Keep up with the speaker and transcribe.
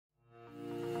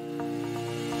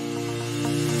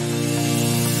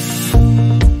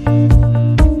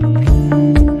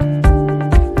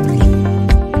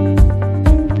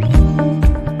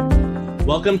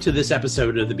Welcome to this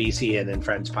episode of the BCEN and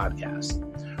Friends Podcast.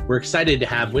 We're excited to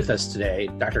have with us today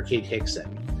Dr. Kate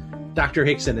Hixson. Dr.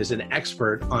 Hixson is an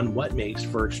expert on what makes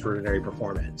for extraordinary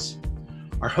performance.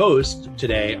 Our hosts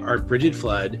today are Brigid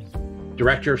Flood,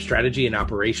 Director of Strategy and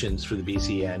Operations for the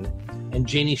BCEN, and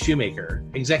Janie Shoemaker,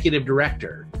 Executive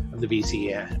Director of the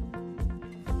BCEN.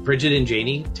 Brigid and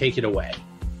Janie, take it away.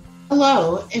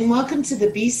 Hello, and welcome to the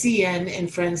BCEN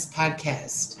and Friends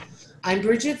Podcast. I'm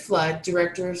Brigid Flood,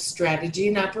 Director of Strategy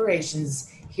and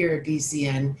Operations here at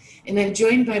BCEN, and I'm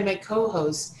joined by my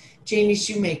co-host, Janie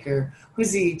Shoemaker,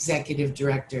 who's the Executive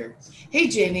Director. Hey,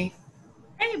 Janie.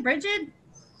 Hey, Brigid.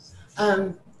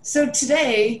 So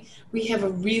today we have a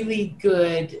really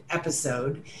good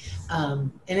episode.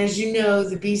 And as you know,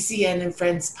 the BCEN and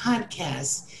Friends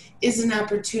Podcast is an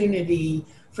opportunity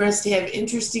for us to have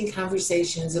interesting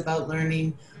conversations about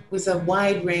learning with a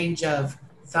wide range of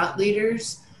thought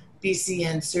leaders,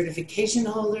 BCEN certification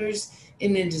holders,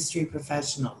 and industry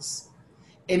professionals.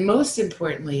 And most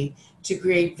importantly, to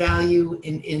create value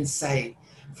and insight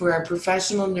for our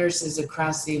professional nurses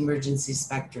across the emergency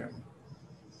spectrum.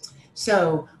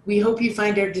 So we hope you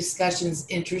find our discussions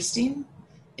interesting,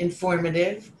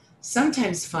 informative,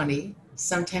 sometimes funny,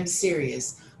 sometimes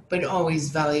serious, but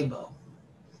always valuable.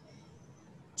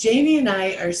 Janie and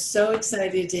I are so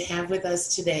excited to have with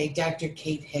us today Dr.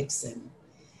 Kate Hixson.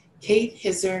 Kate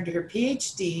has earned her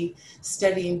PhD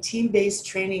studying team-based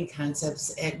training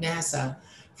concepts at NASA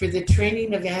for the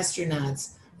training of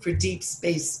astronauts for deep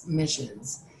space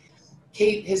missions.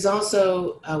 Kate has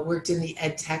also worked in the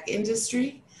ed tech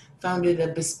industry, founded a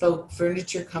bespoke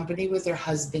furniture company with her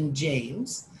husband,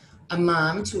 James, a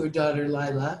mom to her daughter,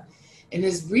 Lila, and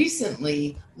has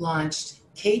recently launched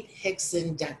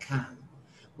katehixson.com,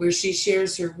 where she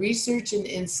shares her research and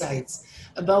insights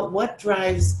about what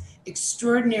drives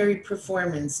extraordinary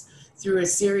performance through a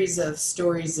series of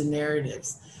stories and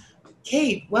narratives.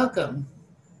 Kate, welcome.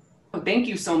 Thank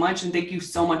you so much, and thank you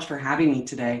so much for having me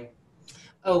today.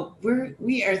 Oh,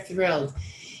 we are thrilled.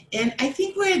 And I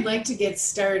think where I'd like to get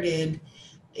started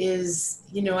is,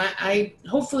 I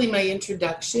hopefully my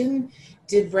introduction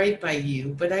did right by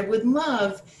you, but I would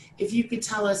love if you could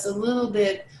tell us a little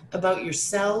bit about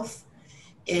yourself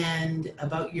and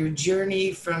about your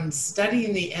journey from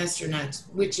studying the astronauts,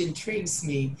 which intrigues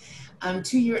me,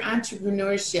 to your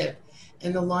entrepreneurship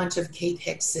and the launch of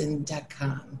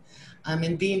katehixson.com,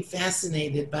 and being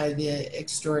fascinated by the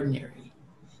extraordinary.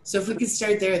 So if we could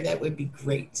start there, that would be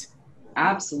great.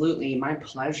 Absolutely, my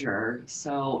pleasure.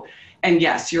 And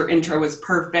yes, your intro was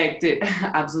perfect. It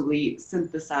absolutely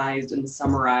synthesized and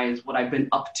summarized what I've been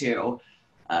up to.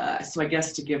 So I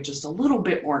guess to give just a little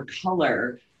bit more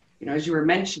color, as you were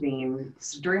mentioning,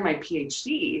 so during my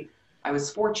PhD, I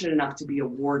was fortunate enough to be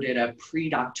awarded a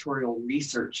pre-doctoral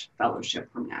research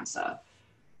fellowship from NASA.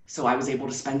 So I was able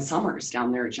to spend summers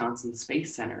down there at Johnson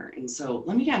Space Center. And so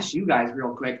let me ask you guys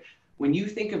real quick, when you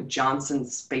think of Johnson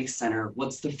Space Center,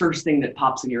 what's the first thing that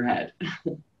pops in your head?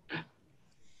 I'm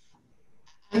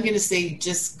going to say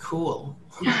just cool.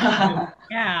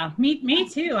 Yeah, me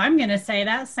too. I'm going to say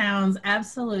that sounds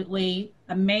absolutely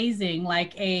amazing,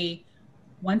 like a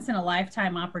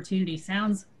once-in-a-lifetime opportunity.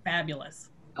 Sounds fabulous.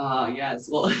 Yes.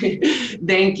 Well,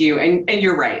 thank you. And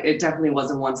you're right. It definitely was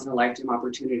a once-in-a-lifetime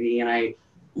opportunity. And I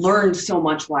learned so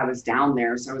much while I was down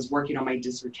there. So I was working on my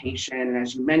dissertation. And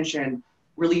as you mentioned,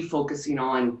 really focusing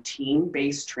on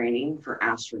team-based training for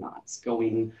astronauts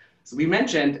going, so we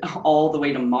mentioned, all the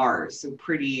way to Mars. So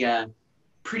pretty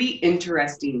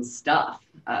interesting stuff.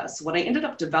 So what I ended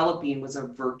up developing was a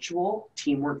virtual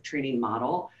teamwork training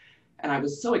model. And I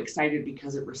was so excited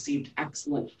because it received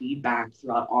excellent feedback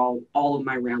throughout all of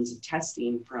my rounds of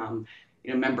testing from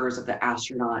members of the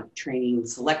astronaut training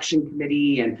selection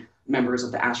committee and members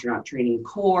of the astronaut training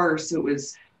corps. So it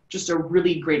was just a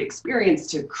really great experience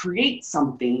to create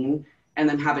something and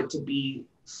then have it to be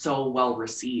so well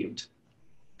received.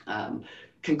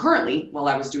 Concurrently, while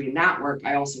I was doing that work,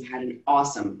 I also had an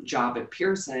awesome job at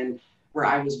Pearson where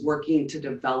I was working to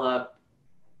develop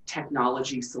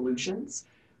technology solutions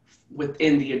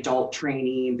within the adult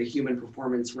training, the human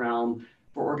performance realm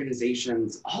for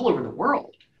organizations all over the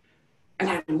world. And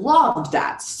I loved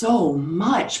that so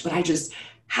much, but I just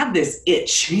had this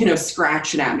itch,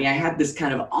 scratching at me. I had this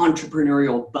kind of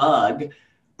entrepreneurial bug,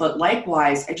 but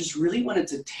likewise, I just really wanted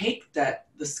to take the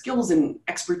skills and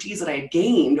expertise that I had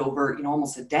gained over,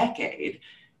 almost a decade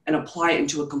and apply it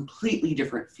into a completely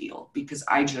different field because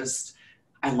I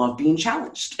love being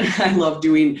challenged. I love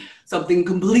doing something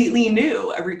completely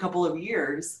new every couple of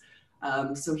years.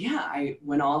 I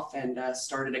went off and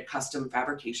started a custom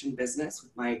fabrication business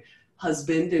with my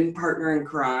husband and partner in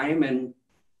crime. And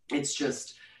it's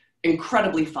just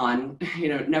incredibly fun.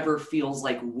 It never feels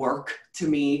like work to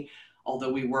me,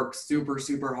 although we work super,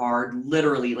 super hard,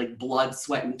 literally like blood,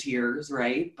 sweat, and tears,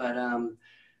 right? But, and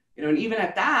even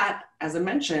at that, as I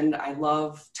mentioned, I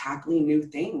love tackling new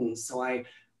things. So I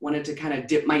wanted to kind of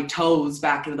dip my toes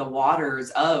back into the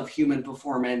waters of human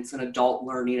performance and adult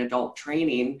learning, adult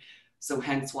training. So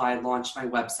hence why I launched my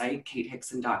website,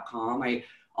 katehixson.com. I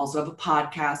also have a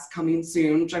podcast coming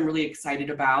soon, which I'm really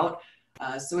excited about.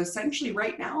 So essentially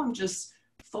right now, I'm just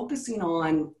focusing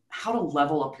on how to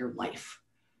level up your life.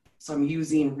 So I'm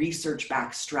using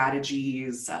research-backed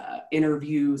strategies,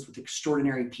 interviews with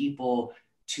extraordinary people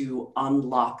to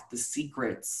unlock the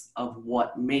secrets of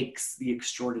what makes the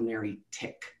extraordinary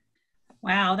tick.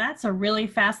 Wow, that's a really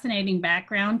fascinating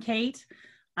background, Kate.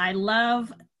 I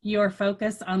love your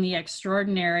focus on the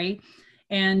extraordinary.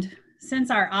 And since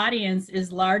our audience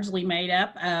is largely made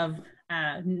up of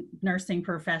nursing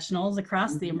professionals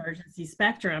across the emergency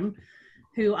spectrum,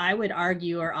 who I would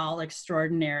argue are all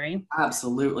extraordinary.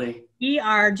 Absolutely. We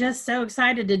are just so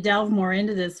excited to delve more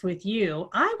into this with you.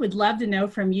 I would love to know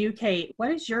from you, Kate, what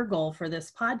is your goal for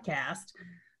this podcast?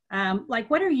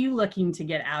 What are you looking to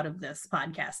get out of this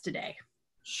podcast today?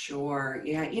 Sure.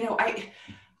 Yeah.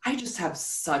 I just have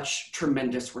such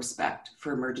tremendous respect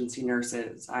for emergency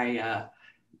nurses. I've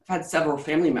had several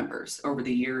family members over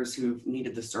the years who've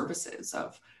needed the services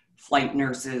of flight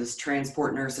nurses,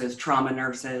 transport nurses, trauma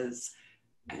nurses.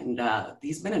 And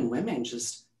these men and women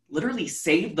just literally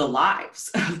saved the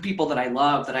lives of people that I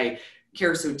love, that I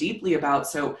care so deeply about.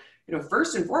 So,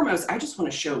 first and foremost, I just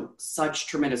want to show such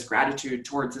tremendous gratitude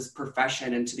towards this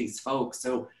profession and to these folks.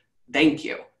 So thank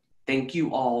you. Thank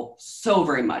you all so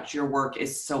very much. Your work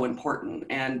is so important.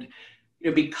 And,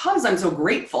 because I'm so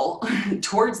grateful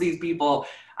towards these people,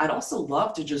 I'd also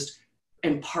love to just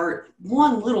impart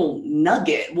one little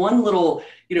nugget, one little,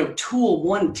 tool,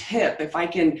 one tip. If I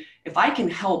can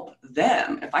help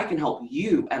them, if I can help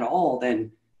you at all,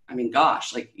 then,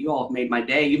 gosh, you all have made my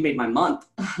day. You've made my month.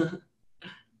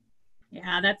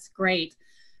 Yeah, that's great.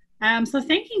 So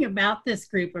thinking about this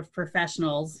group of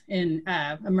professionals in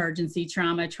emergency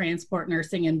trauma, transport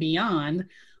nursing, and beyond,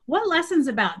 what lessons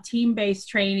about team-based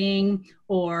training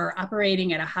or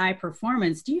operating at a high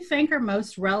performance do you think are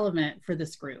most relevant for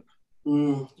this group?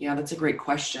 Yeah, that's a great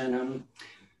question.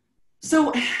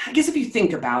 So I guess if you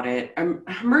think about it,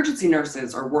 emergency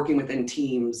nurses are working within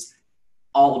teams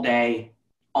all day,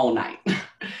 all night.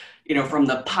 From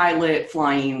the pilot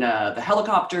flying the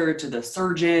helicopter to the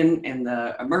surgeon in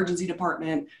the emergency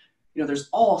department, there's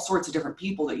all sorts of different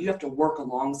people that you have to work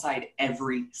alongside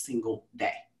every single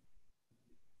day.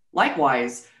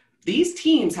 Likewise, these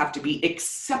teams have to be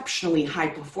exceptionally high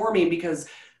performing because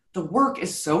the work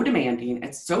is so demanding,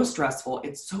 it's so stressful,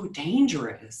 it's so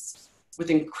dangerous with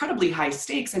incredibly high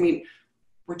stakes.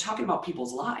 We're talking about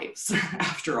people's lives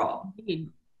after all. Indeed.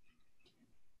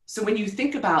 So when you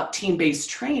think about team-based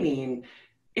training,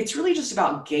 it's really just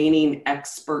about gaining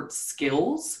expert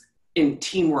skills in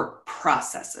teamwork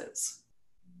processes.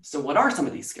 So what are some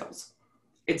of these skills?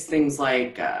 It's things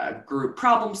like group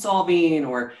problem solving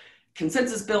or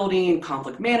consensus building,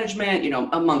 conflict management,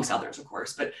 amongst others, of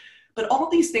course. But all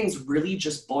of these things really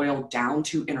just boil down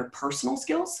to interpersonal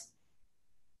skills.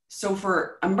 So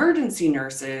for emergency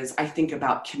nurses, I think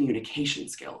about communication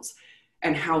skills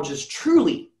and how just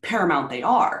truly paramount they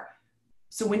are.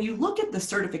 So when you look at the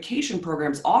certification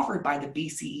programs offered by the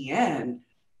BCEN,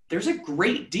 there's a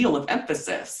great deal of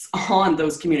emphasis on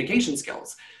those communication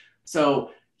skills. So,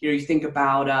 you think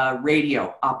about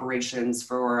radio operations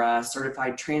for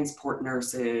certified transport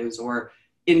nurses or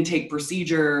intake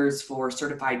procedures for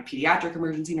certified pediatric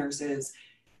emergency nurses.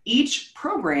 Each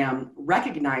program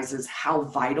recognizes how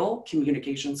vital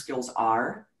communication skills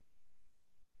are.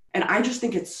 And I just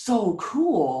think it's so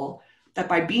cool that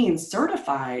by being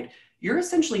certified, you're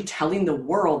essentially telling the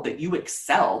world that you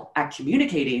excel at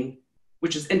communicating,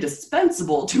 which is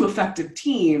indispensable to effective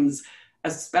teams,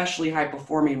 especially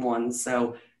high-performing ones.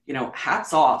 So,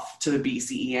 hats off to the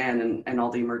BCEN and all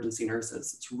the emergency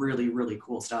nurses. It's really, really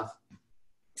cool stuff.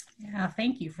 Yeah,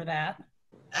 thank you for that.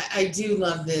 I do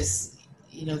love this,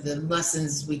 the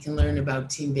lessons we can learn about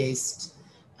team-based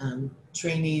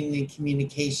training and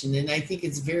communication. And I think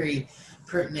it's very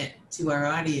pertinent to our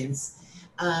audience.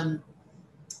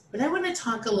 But I want to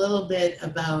talk a little bit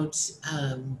about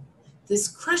this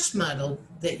crush model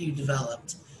that you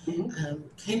developed,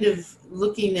 kind of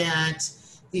looking at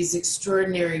these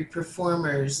extraordinary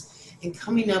performers and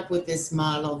coming up with this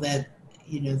model that,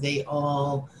 they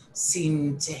all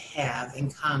seem to have in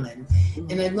common.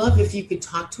 And I'd love if you could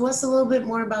talk to us a little bit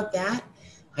more about that,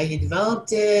 how you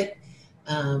developed it,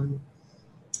 and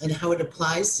how it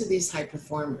applies to these high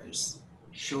performers.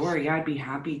 Sure. Yeah, I'd be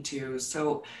happy to.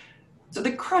 So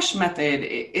the CRUSH method,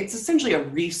 it's essentially a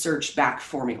research-backed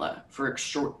formula for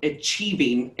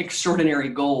achieving extraordinary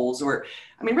goals, or,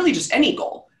 I mean, really just any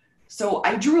goal. So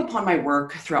I drew upon my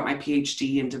work throughout my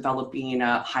PhD in developing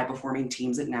high-performing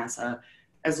teams at NASA,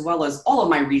 as well as all of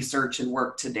my research and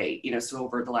work to date, so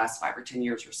over the last 5 or 10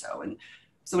 years or so. And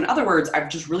so in other words, I've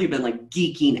just really been like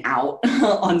geeking out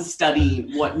on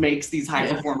studying what makes these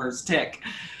high performers tick.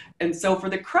 And so for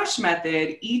the CRUSH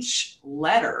method, each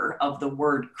letter of the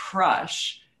word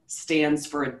CRUSH stands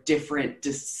for a different,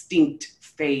 distinct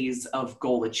phase of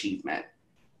goal achievement.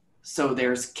 So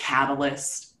there's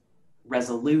catalyst,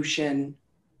 resolution,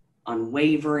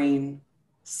 unwavering,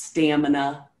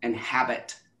 stamina, and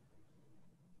habit.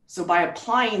 So by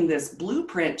applying this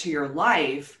blueprint to your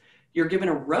life, you're given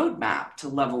a roadmap to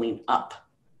leveling up.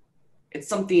 It's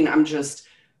something I'm just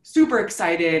super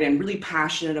excited and really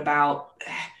passionate about,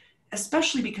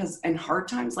 especially because in hard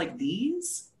times like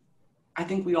these, I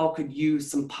think we all could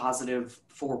use some positive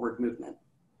forward movement.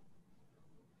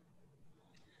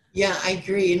 Yeah, I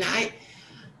agree. And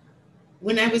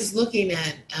when I was looking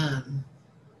at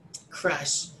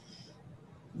CRUSH,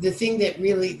 the thing that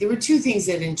really, there were two things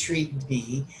that intrigued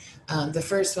me. The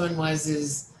first one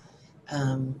is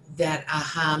that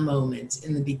aha moment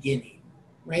in the beginning,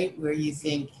 right? Where you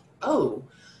think, oh,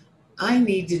 I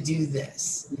need to do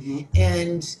this. Mm-hmm.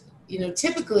 And,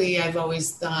 typically I've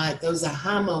always thought those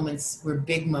aha moments were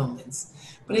big moments,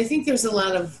 but I think there's a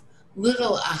lot of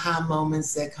little aha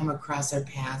moments that come across our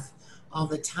path all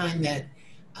the time that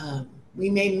we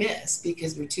may miss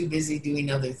because we're too busy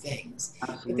doing other things.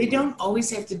 Absolutely. But they don't always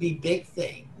have to be big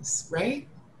things, right?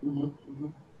 Mm-hmm. Mm-hmm.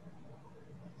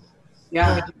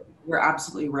 Yeah, you're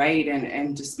absolutely right.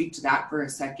 And to speak to that for a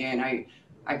second,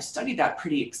 I've studied that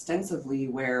pretty extensively,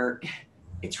 where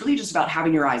it's really just about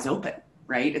having your eyes open,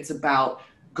 right? It's about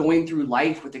going through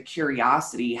life with a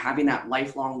curiosity, having that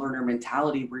lifelong learner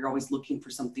mentality where you're always looking for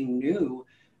something new,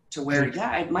 to where,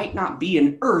 it might not be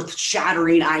an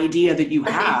earth-shattering idea that you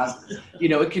have.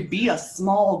 It could be a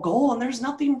small goal, and there's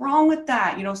nothing wrong with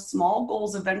that. Small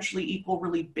goals eventually equal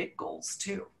really big goals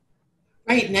too.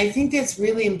 Right, and I think that's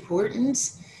really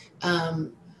important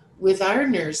with our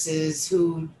nurses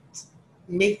who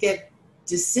make that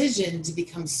decision to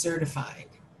become certified.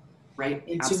 Right,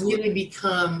 and absolutely. To really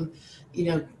become,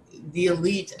 the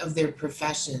elite of their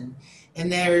profession.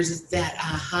 And there's that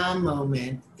aha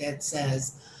moment that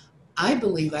says, I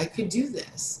believe I could do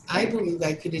this. I believe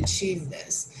I could achieve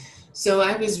this. So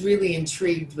I was really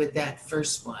intrigued with that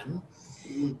first one.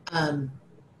 And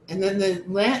then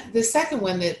the second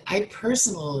one that I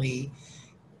personally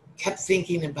kept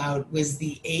thinking about was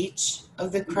the H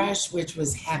of the CRUSH, which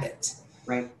was habit.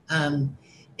 Right.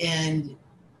 And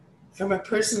from a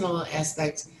personal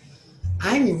aspect,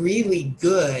 I'm really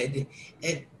good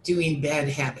at doing bad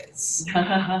habits.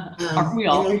 Aren't we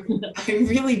all? I'm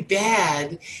really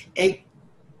bad at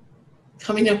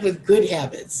coming up with good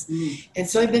habits. And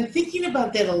so I've been thinking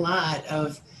about that a lot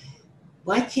of,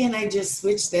 why can't I just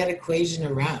switch that equation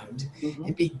around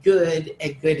and be good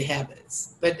at good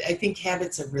habits? But I think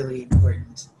habits are really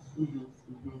important.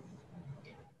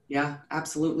 Yeah,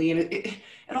 absolutely. And it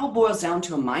all boils down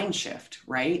to a mind shift,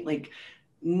 right? Like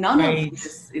none of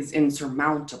this is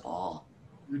insurmountable.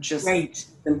 You just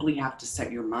simply have to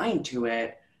set your mind to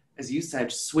it. As you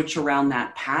said, switch around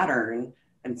that pattern,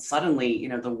 and suddenly,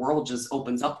 the world just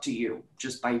opens up to you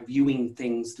just by viewing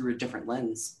things through a different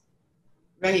lens.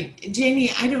 Right.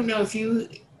 Janie, I don't know if you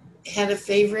had a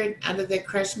favorite out of the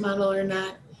CRUSH model or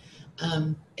not.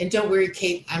 And don't worry,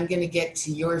 Kate, I'm going to get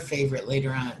to your favorite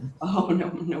later on. Oh,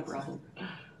 no problem.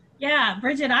 Yeah,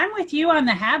 Brigid, I'm with you on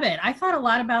the habit. I thought a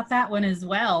lot about that one as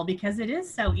well, because it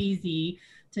is so easy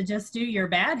to just do your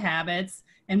bad habits.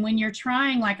 And when you're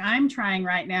trying, like I'm trying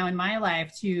right now in my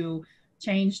life, to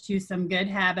change to some good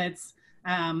habits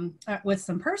with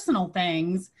some personal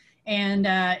things, and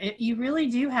you really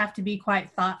do have to be quite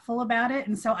thoughtful about it.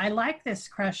 And so I like this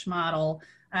CRUSH model,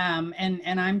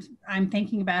 and I'm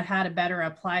thinking about how to better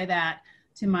apply that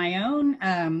to my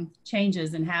own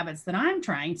changes and habits that I'm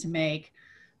trying to make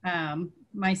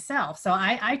myself. So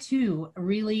I too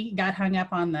really got hung up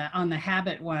on the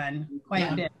habit one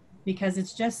quite a bit, because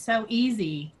it's just so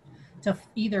easy to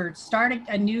either start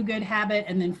a new good habit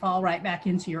and then fall right back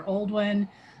into your old one.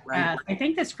 Right. I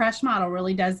think this CRUSH model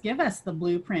really does give us the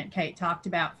blueprint Kate talked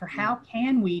about for how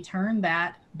can we turn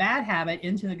that bad habit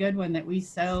into the good one that we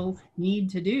so need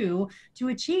to do to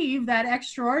achieve that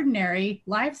extraordinary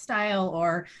lifestyle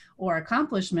or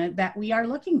accomplishment that we are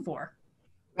looking for.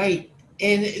 Right.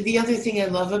 And the other thing I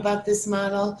love about this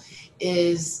model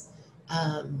is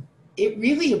it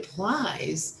really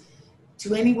applies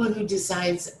to anyone who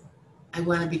decides, I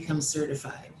want to become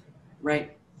certified.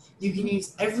 Right. You can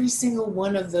use every single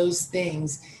one of those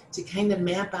things to kind of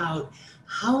map out,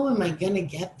 how am I going to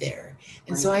get there?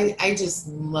 And so I just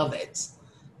love it.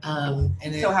 I'm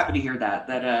so happy to hear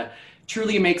that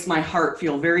truly makes my heart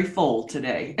feel very full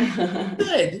today.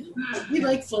 Good. We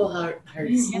like full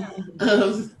hearts.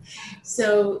 Yeah.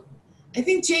 So I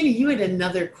think, Janie, you had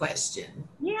another question.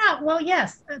 Yeah, well,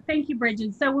 yes. Thank you,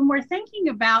 Brigid. So when we're thinking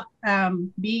about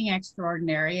being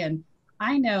extraordinary, and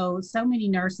I know so many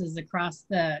nurses across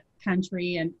the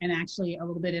country and actually a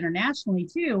little bit internationally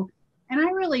too, and I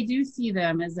really do see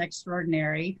them as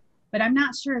extraordinary, but I'm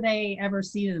not sure they ever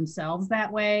see themselves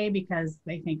that way because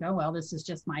they think, oh, well, this is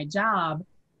just my job.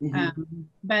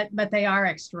 But they are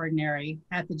extraordinary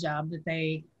at the job that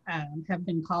they have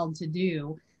been called to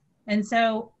do. And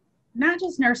so not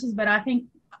just nurses, but I think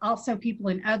also people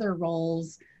in other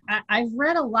roles. I've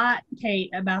read a lot, Kate,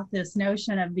 about this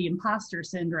notion of the imposter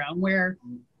syndrome, where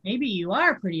maybe you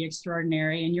are pretty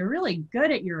extraordinary and you're really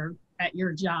good at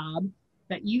your job,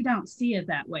 but you don't see it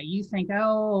that way. You think,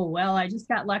 oh, well, I just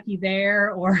got lucky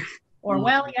there, or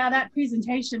well, yeah, that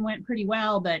presentation went pretty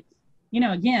well, but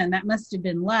again, that must have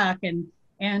been luck. And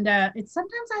it's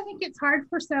sometimes I think it's hard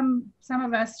for some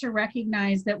of us to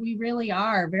recognize that we really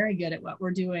are very good at what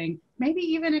we're doing, maybe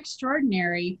even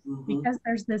extraordinary, because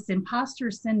there's this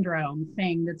imposter syndrome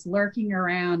thing that's lurking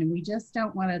around, and we just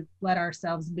don't want to let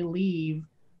ourselves believe,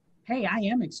 hey, I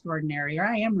am extraordinary, or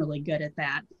I am really good at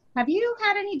that. Have you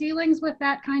had any dealings with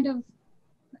that kind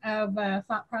of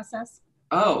thought process?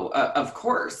 Oh, of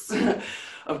course.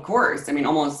 Of course. I mean,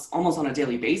 almost on a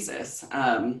daily basis.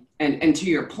 And to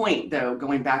your point, though,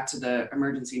 going back to the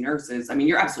emergency nurses, I mean,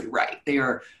 you're absolutely right. They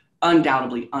are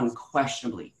undoubtedly,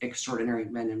 unquestionably extraordinary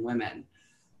men and women.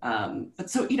 But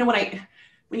so,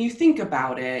 when you think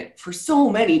about it, for so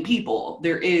many people,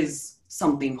 there is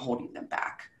something holding them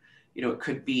back. It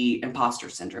could be imposter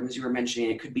syndrome, as you were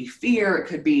mentioning. It could be fear. It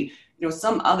could be,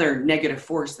 some other negative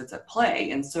force that's at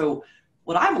play. And so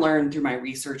what I've learned through my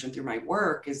research and through my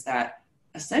work is that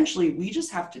essentially we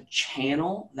just have to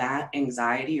channel that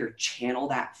anxiety or channel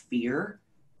that fear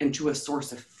into a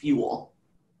source of fuel.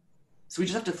 So we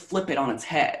just have to flip it on its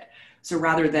head. So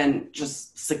rather than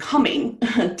just succumbing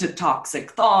to toxic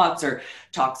thoughts or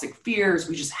toxic fears,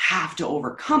 we just have to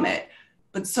overcome it.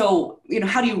 But so,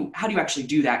 how do you actually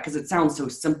do that? Because it sounds so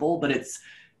simple, but it's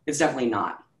definitely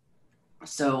not.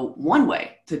 So one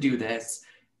way to do this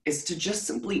is to just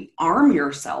simply arm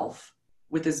yourself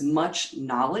with as much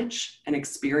knowledge and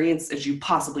experience as you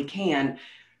possibly can.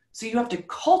 So you have to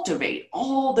cultivate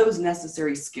all those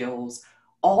necessary skills,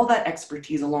 all that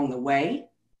expertise along the way,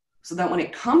 so that when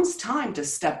it comes time to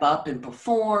step up and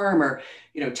perform or,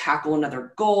 tackle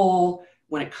another goal,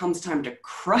 when it comes time to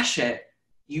crush it,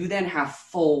 you then have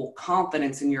full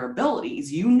confidence in your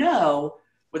abilities.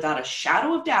 Without a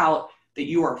shadow of doubt that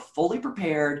you are fully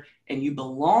prepared and you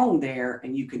belong there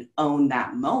and you can own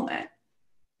that moment.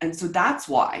 And so that's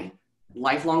why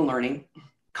lifelong learning,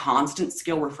 constant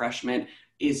skill refreshment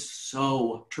is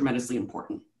so tremendously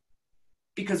important.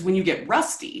 Because when you get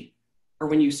rusty or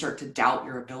when you start to doubt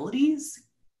your abilities,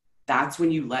 that's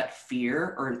when you let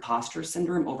fear or imposter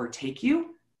syndrome overtake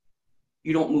you.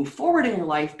 You don't move forward in your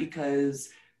life because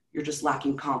you're just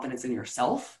lacking confidence in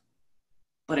yourself.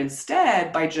 But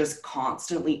instead, by just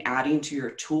constantly adding to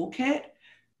your toolkit,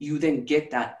 you then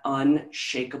get that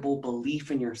unshakable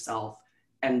belief in yourself.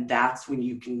 And that's when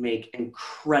you can make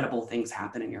incredible things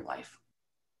happen in your life.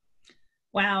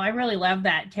 Wow, I really love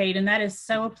that, Kate. And that is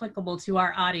so applicable to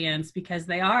our audience because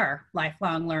they are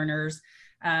lifelong learners.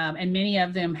 And many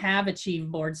of them have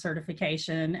achieved board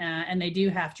certification, and they do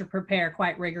have to prepare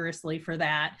quite rigorously for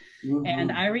that.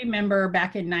 And I remember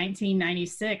back in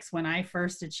 1996 when I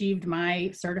first achieved my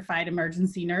certified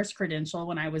emergency nurse credential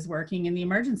when I was working in the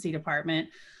emergency department.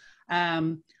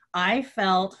 I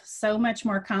felt so much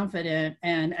more confident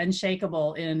and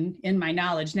unshakable in my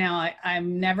knowledge. Now,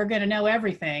 I'm never going to know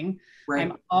everything. Right.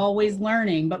 I'm always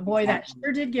learning, but boy, that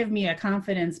sure did give me a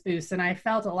confidence boost. And I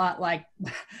felt a lot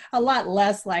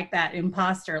less like that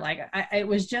imposter. Like it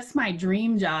was just my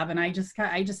dream job. And I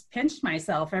just pinched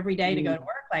myself every day to go to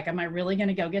work. Like, am I really going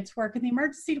to go get to work in the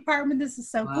emergency department? This is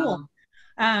so cool.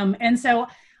 And so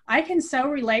I can so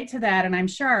relate to that. And I'm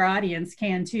sure our audience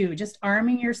can too. Just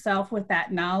arming yourself with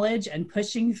that knowledge and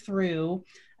pushing through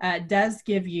does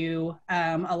give you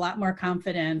a lot more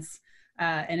confidence,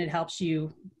 and it helps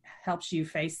you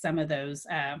face some of those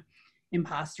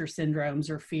imposter syndromes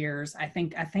or fears. I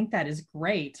think that is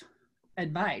great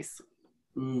advice.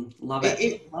 Love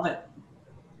it. Love it.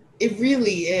 It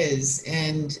really is.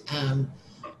 And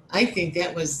I think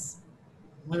that was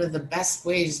one of the best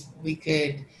ways we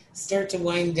could start to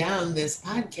wind down this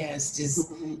podcast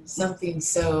is something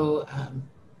so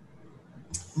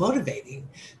motivating.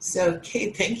 So,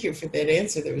 Kate, thank you for that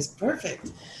answer. That was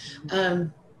perfect.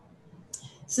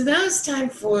 So now it's time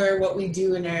for what we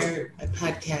do in our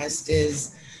podcast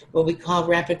is what we call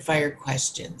rapid fire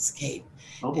questions, Kate.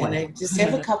 Oh boy. And I just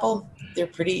have a couple. They're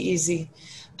pretty easy.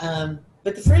 But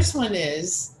the first one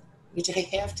is, which I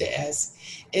have to ask,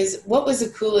 is what was the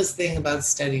coolest thing about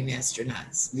studying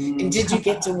astronauts? And did you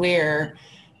get to wear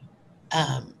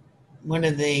one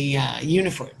of the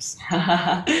uniforms?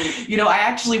 I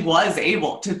actually was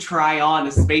able to try on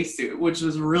a spacesuit, which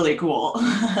was really cool.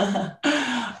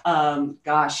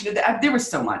 Gosh, there was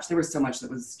so much that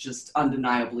was just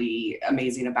undeniably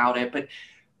amazing about it. But,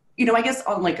 I guess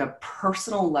on like a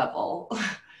personal level,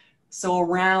 so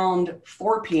around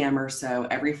 4 p.m. or so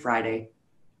every Friday,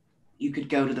 you could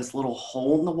go to this little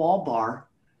hole in the wall bar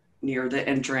near the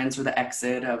entrance or the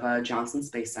exit of Johnson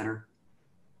Space Center.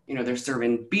 They're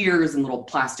serving beers in little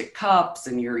plastic cups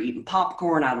and you're eating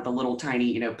popcorn out of a little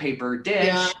tiny, paper dish.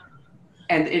 Yeah.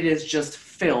 And it is just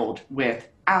filled with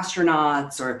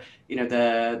astronauts or,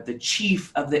 the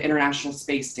chief of the International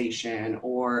Space Station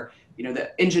or,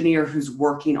 the engineer who's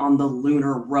working on the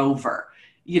lunar rover,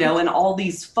 and all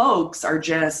these folks are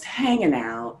just hanging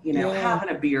out, having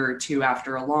a beer or two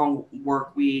after a long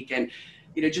work week. And,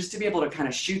 just to be able to kind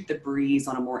of shoot the breeze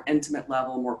on a more intimate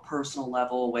level, more personal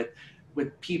level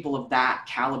with people of that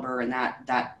caliber and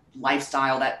that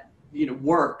lifestyle, that,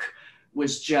 work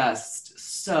was just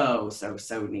so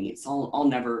neat. So I'll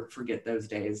never forget those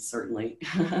days, certainly.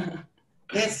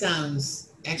 That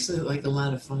sounds actually like a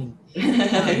lot of fun.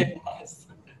 It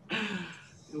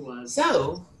was.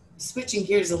 So, switching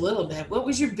gears a little bit, what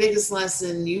was your biggest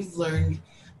lesson you've learned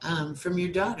from your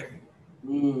daughter?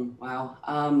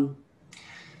 Wow.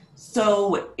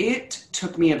 So it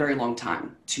took me a very long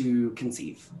time to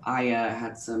conceive. I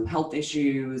had some health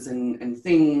issues and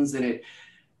things, and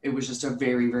it was just a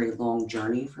very, very long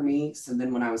journey for me. So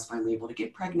then when I was finally able to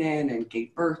get pregnant and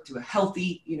gave birth to a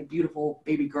healthy, beautiful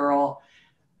baby girl,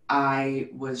 I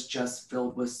was just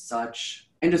filled with such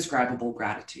indescribable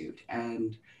gratitude.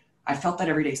 And I felt that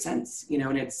every day since,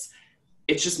 and it's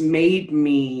just made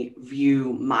me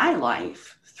view my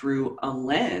life through a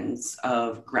lens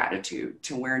of gratitude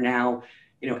to where now,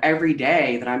 every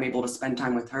day that I'm able to spend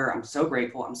time with her, I'm so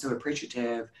grateful, I'm so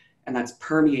appreciative, and that's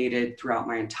permeated throughout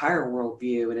my entire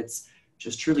worldview. And it's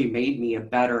just truly made me a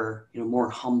better, more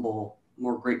humble,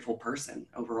 more grateful person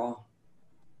overall.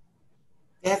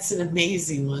 That's an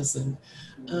amazing lesson.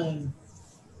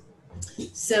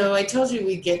 So I told you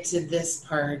we'd get to this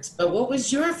part, but what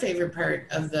was your favorite part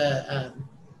of the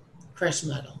crush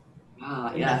model?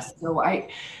 Yes. So I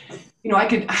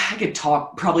could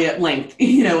talk probably at length,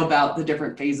 about the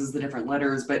different phases, the different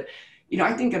letters, but,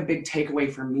 I think a big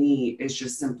takeaway for me is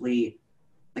just simply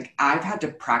like, I've had to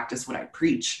practice what I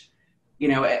preach.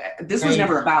 This was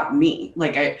never about me.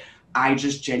 Like I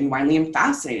just genuinely am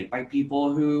fascinated by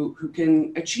people who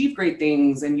can achieve great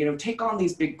things and, take on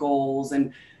these big goals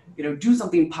and, do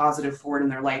something positive for it in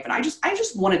their life. And I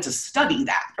just wanted to study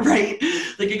that, right?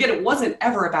 Like, again, it wasn't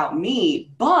ever about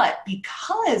me, but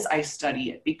because I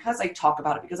study it, because I talk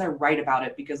about it, because I write about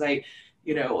it, because I'm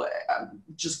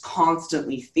just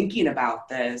constantly thinking about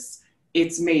this,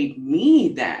 it's made me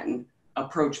then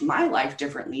approach my life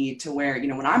differently to where,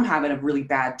 when I'm having a really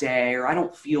bad day or I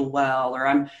don't feel well or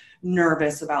I'm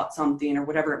nervous about something or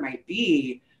whatever it might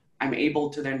be, I'm able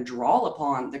to then draw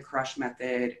upon the crush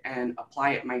method and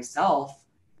apply it myself.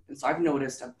 And so I've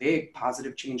noticed a big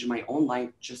positive change in my own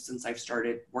life just since I've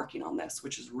started working on this,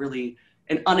 which is really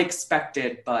an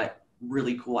unexpected but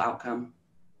really cool outcome.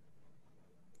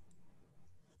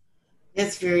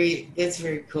 That's very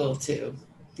cool too.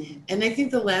 And I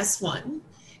think the last one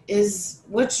is,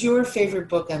 what's your favorite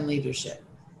book on leadership?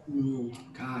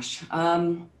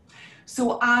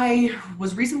 So I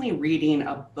was recently reading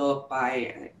a book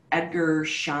by Peter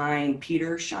Shine,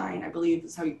 I believe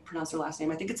is how you pronounce their last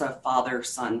name. I think it's a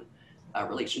father-son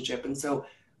relationship. And so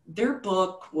their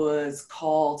book was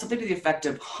called something to the effect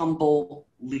of Humble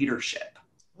Leadership.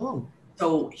 Oh.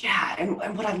 So yeah,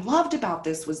 and what I loved about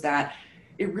this was that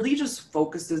it really just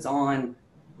focuses on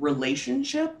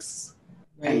relationships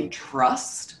and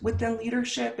trust within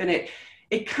leadership. And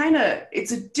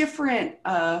it's a different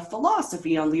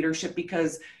philosophy on leadership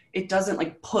because it doesn't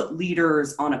like put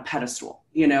leaders on a pedestal,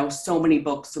 so many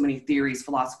books, so many theories,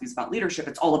 philosophies about leadership.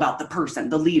 It's all about the person,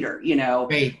 the leader,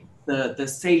 the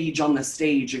sage on the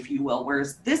stage, if you will.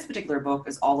 Whereas this particular book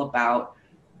is all about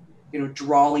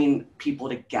drawing people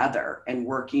together and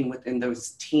working within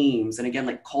those teams. And again,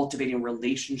 like cultivating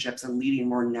relationships and leading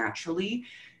more naturally.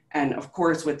 And of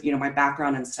course, with, my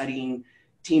background in studying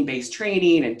team-based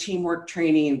training and teamwork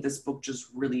training, this book just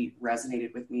really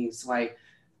resonated with me. So I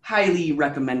highly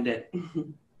recommend it.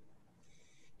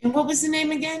 And what was the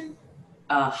name again?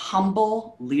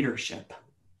 Humble Leadership.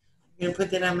 I'm going to put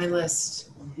that on my list.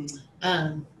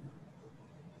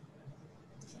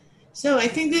 So I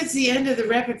think that's the end of the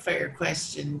rapid fire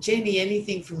question. Janie,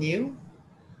 anything from you?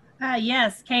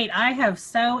 Yes, Kate, I have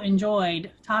so enjoyed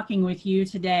talking with you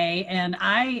today, and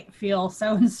I feel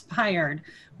so inspired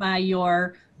by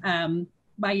your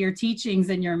teachings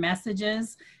and your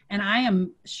messages. And I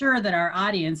am sure that our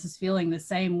audience is feeling the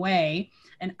same way.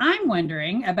 And I'm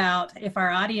wondering about if our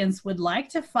audience would like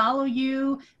to follow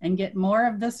you and get more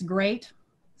of this great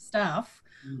stuff.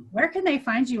 Where can they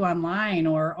find you online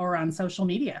or on social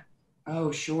media?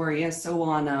 Oh, sure. Yes. So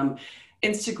on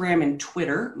Instagram and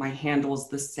Twitter, my handle is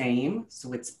the same.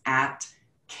 So it's at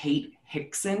Kate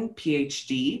Hixson,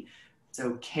 PhD.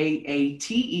 So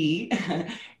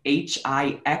KateHixson,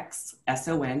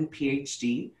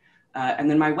 PhD. And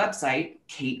then my website,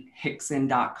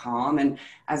 katehixson.com. And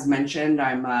as mentioned,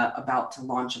 I'm about to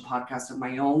launch a podcast of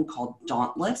my own called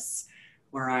Dauntless,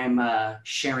 where I'm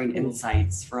sharing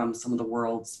insights from some of the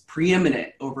world's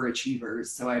preeminent overachievers.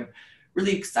 So I'm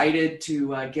really excited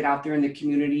to get out there in the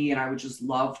community, and I would just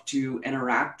love to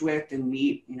interact with and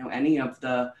meet, any of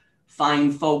the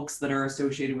fine folks that are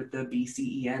associated with the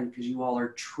BCEN, because you all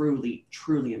are truly,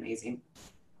 truly amazing.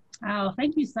 Oh,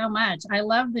 thank you so much. I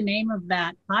love the name of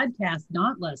that podcast,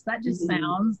 Dauntless. That just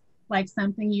sounds like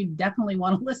something you definitely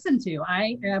want to listen to.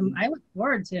 I look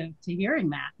forward to hearing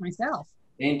that myself.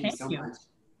 Thank you so much.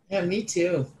 Yeah, me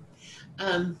too.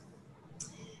 And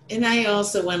I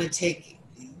also want to take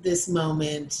this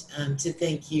moment to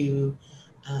thank you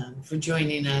for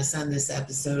joining us on this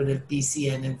episode of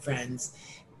BCN and Friends.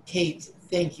 Kate,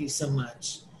 thank you so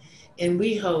much. And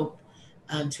we hope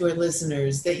to our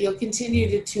listeners that you'll continue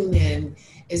to tune in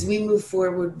as we move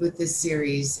forward with this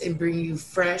series and bring you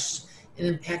fresh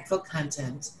and impactful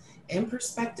content and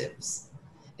perspectives.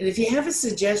 And if you have a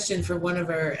suggestion for one of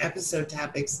our episode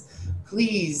topics,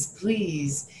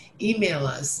 please email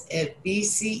us at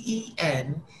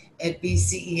bcen@bcen.org.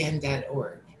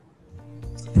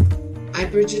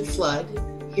 I'm Brigid Flood,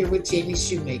 here with Jamie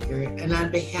Shoemaker, and on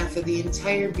behalf of the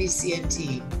entire BCN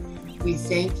team, we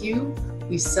thank you,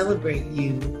 we celebrate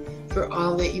you for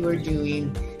all that you are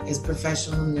doing as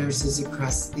professional nurses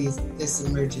across this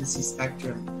emergency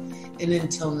spectrum. And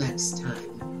until next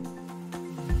time.